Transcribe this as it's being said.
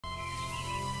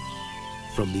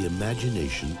From the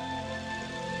imagination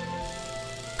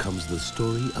comes the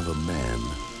story of a man.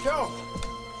 Joe,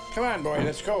 come on, boy,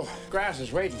 let's go. Grass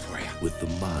is waiting for you. With the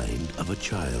mind of a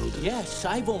child. Yes,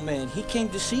 Ivo Man. He came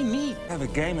to see me. I have a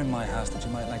game in my house that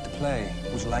you might like to play.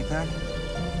 Would you like that?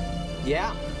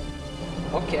 Yeah.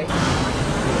 Okay.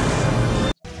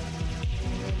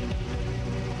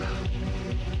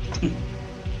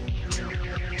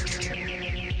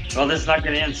 Well, this is not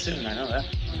going to end soon. I know that.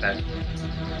 Okay.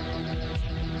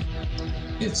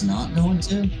 It's not going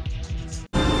to?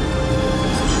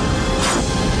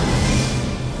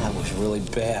 That was really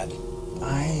bad.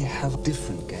 I have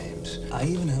different games. I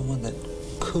even have one that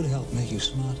could help make you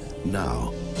smarter.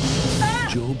 Now,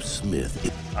 Job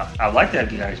Smith. I'd like to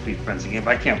have you guys be friends again,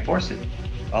 but I can't force it.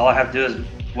 All I have to do is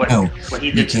what he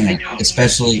did to me.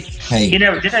 Especially, hey. He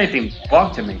never did anything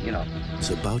wrong to me, you know. Is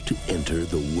about to enter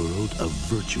the world of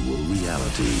virtual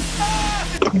reality.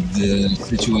 The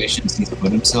situations he's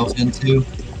put himself into,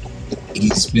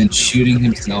 he's been shooting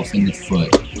himself in the foot.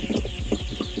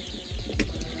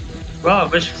 Well, I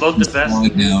wish Float the best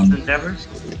in his endeavors.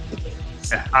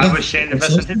 I wish Shane the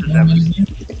best in his endeavors.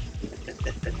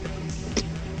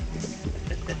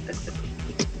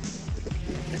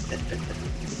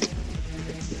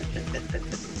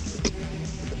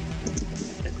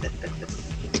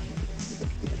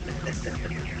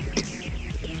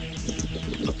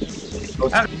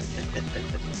 I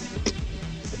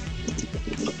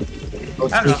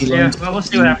don't know. Yeah, well, we'll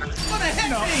see what happens.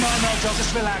 No, Joe,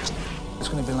 just relax. It's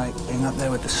going to be like being up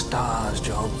there with the stars,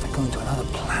 Joe. Like going to another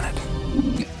planet.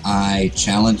 I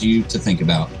challenge you to think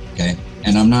about, okay?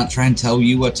 And I'm not trying to tell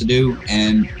you what to do,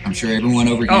 and I'm sure everyone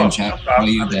over here in chat will tell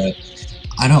you that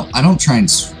I don't try and,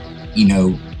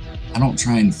 I don't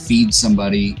try and feed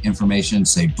somebody information and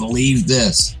say, believe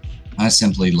this. I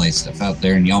simply lay stuff out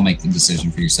there, and y'all make the decision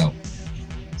for yourself.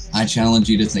 I challenge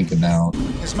you to think about...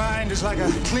 His mind is like a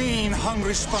clean,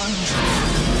 hungry sponge.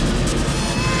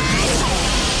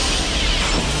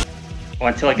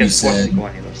 Well, until I get forced to go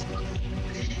on those.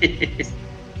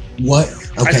 What?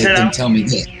 Okay, then tell me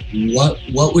this.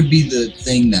 What would be the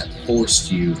thing that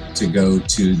forced you to go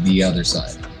to the other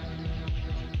side?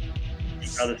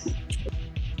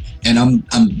 And I'm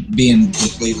being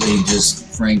completely just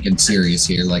frank and serious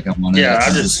here. Like I'm on. Yeah,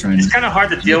 I'm just trying. It's kind of hard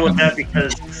to deal with that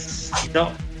because you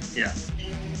don't. Yeah.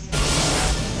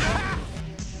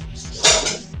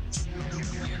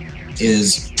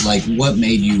 Is like what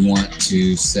made you want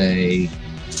to say?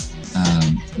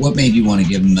 What made you want to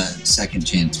give him a second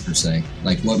chance per se?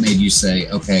 Like what made you say,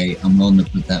 okay, I'm willing to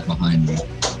put that behind me?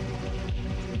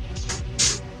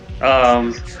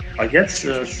 I guess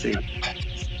let's see.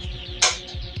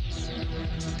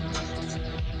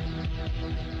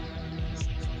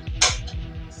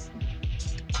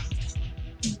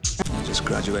 You just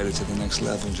graduated to the next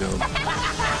level, Joe.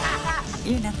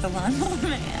 You're not the lawnmower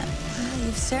man. Well,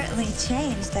 you've certainly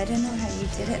changed. I don't know how you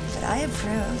did it, but I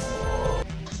approve.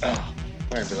 Oh, I'm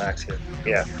gonna relax here.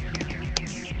 Yeah.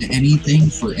 Anything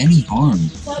for any harm.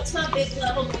 Float's not big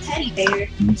level teddy bear.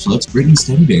 Float's Brittany's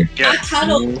teddy bear. Yeah. I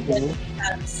cuddle with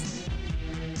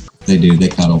They do. They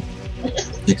cuddle.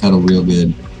 They cuddle real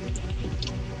good.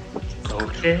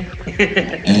 Okay.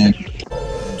 And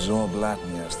absorbed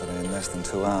Latin yesterday in less than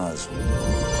 2 hours. Joe,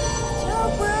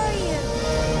 where are you?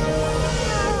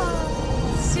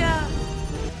 Joe.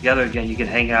 Together again, you can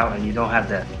hang out and you don't have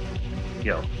that,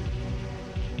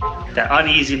 that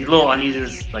little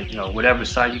uneasiness, like, whatever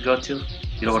side you go to.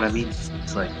 You know what I mean?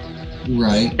 It's like,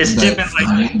 right. It's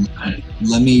different. Like,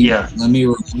 let me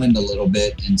rewind a little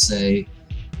bit and say,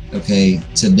 okay,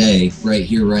 today, right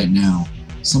here, right now,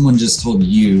 someone just told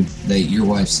you that your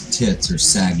wife's tits are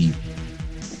saggy.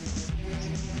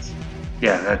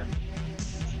 Yeah, that.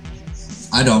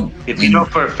 I don't. If you know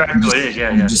for a fact what it is,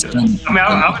 yeah.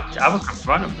 I would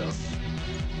confront him though.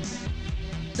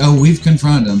 Oh, we've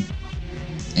confronted him,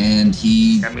 and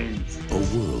he. I mean, a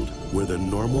world where the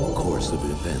normal course of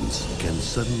events can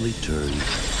suddenly turn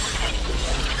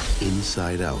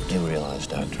inside out. You realize,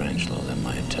 Dr. Angelo, that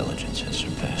my intelligence has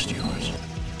surpassed yours.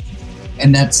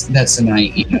 And that's the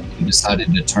night he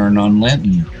decided to turn on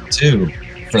Linton too,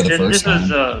 for the first time. This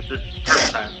is the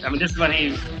first time. I mean, this is when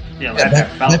he,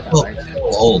 that's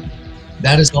all old.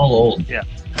 That is all old. Yeah.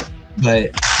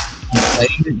 But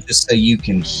playing it just so you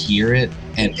can hear it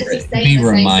and be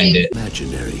reminded.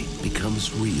 Imaginary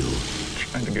becomes real.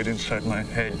 Trying to get inside my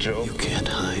head, Joe. You can't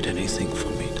hide anything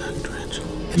from me, Dr. Angelo.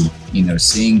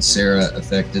 Seeing Sarah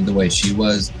affected the way she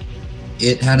was,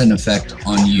 it had an effect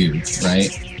on you,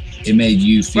 right? It made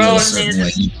you feel a certain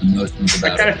way. Emotions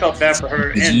about I kind of felt bad for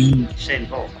her and Shane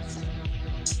both.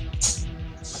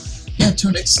 Yeah, to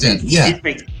an extent, yeah.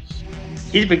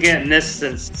 he's been getting this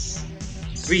since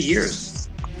 3 years.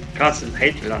 Constant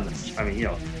hatred on the. I mean,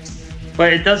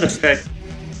 but it does affect.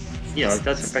 It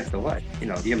does affect the wife.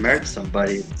 If you're married to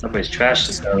somebody, somebody's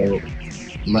trashing. So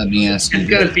let me ask you. It's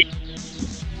gonna be.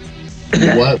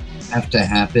 What would have to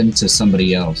happen to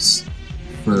somebody else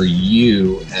for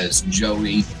you as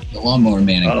Joey, the Lawnmower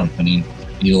Man Company,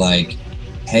 be like,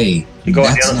 hey, you go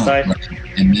on the that's other not side? right.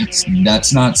 And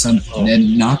that's not something,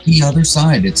 and not the other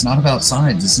side. It's not about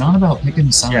sides. It's not about picking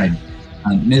a side.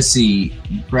 Missy,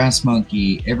 Grass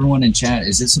Monkey, everyone in chat,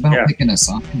 is this about picking a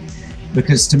side?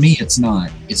 Because to me, it's not.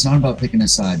 It's not about picking a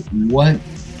side. When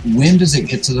does it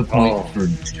get to the point for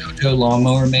JoJo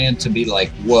Lawnmower Man to be like,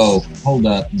 whoa, hold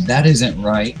up, that isn't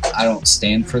right. I don't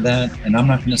stand for that, and I'm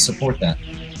not going to support that.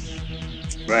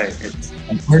 Right.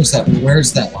 And where's that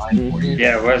line for you?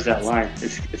 Yeah, where's that line?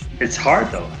 It's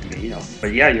hard though. I mean,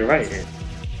 but yeah, you're right.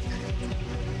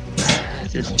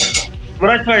 It's just what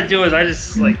I try to do is I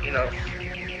just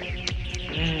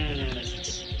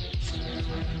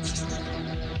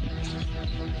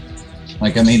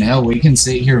Like, I mean, hell, we can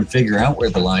sit here and figure out where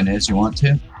the line is. You want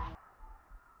to?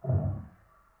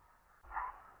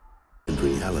 In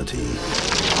reality,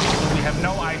 We have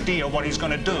no idea what he's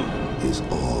gonna do. is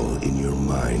all in your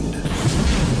mind.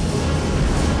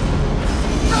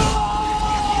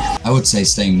 I would say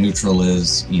staying neutral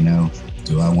is,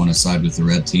 do I want to side with the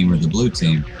red team or the blue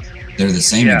team? They're the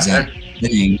same exact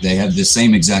thing. They have the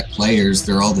same exact players.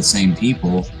 They're all the same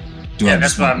people. Do I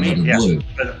just want red or blue?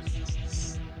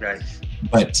 Right.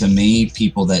 But to me,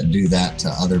 people that do that to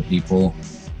other people,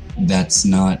 that's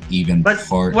not even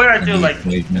part what I of do, the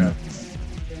equation.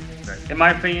 In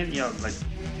my opinion, in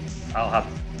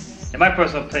my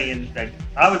personal opinion,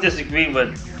 I would disagree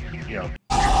with,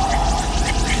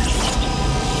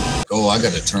 Oh, I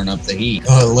got to turn up the heat.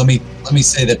 Oh, let me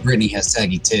say that Brittany has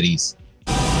saggy titties.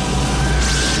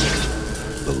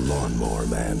 The Lawnmower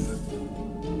Man.